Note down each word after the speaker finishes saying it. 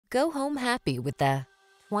Go home happy with the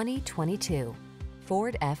 2022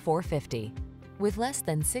 Ford F-450. With less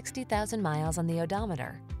than 60,000 miles on the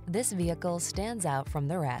odometer, this vehicle stands out from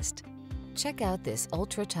the rest. Check out this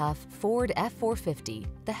ultra-tough Ford F-450,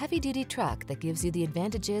 the heavy-duty truck that gives you the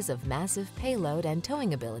advantages of massive payload and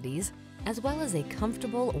towing abilities, as well as a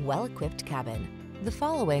comfortable, well-equipped cabin. The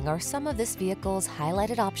following are some of this vehicle's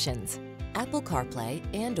highlighted options: Apple CarPlay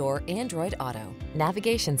and/or Android Auto,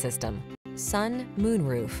 navigation system, sun,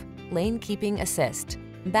 moonroof, lane keeping assist,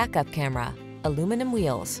 backup camera, aluminum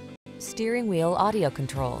wheels, steering wheel audio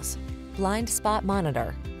controls, blind spot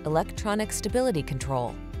monitor, electronic stability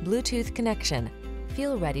control, Bluetooth connection.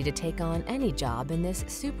 Feel ready to take on any job in this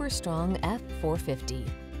super strong F-450.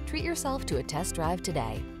 Treat yourself to a test drive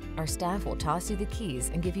today. Our staff will toss you the keys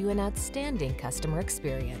and give you an outstanding customer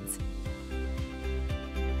experience.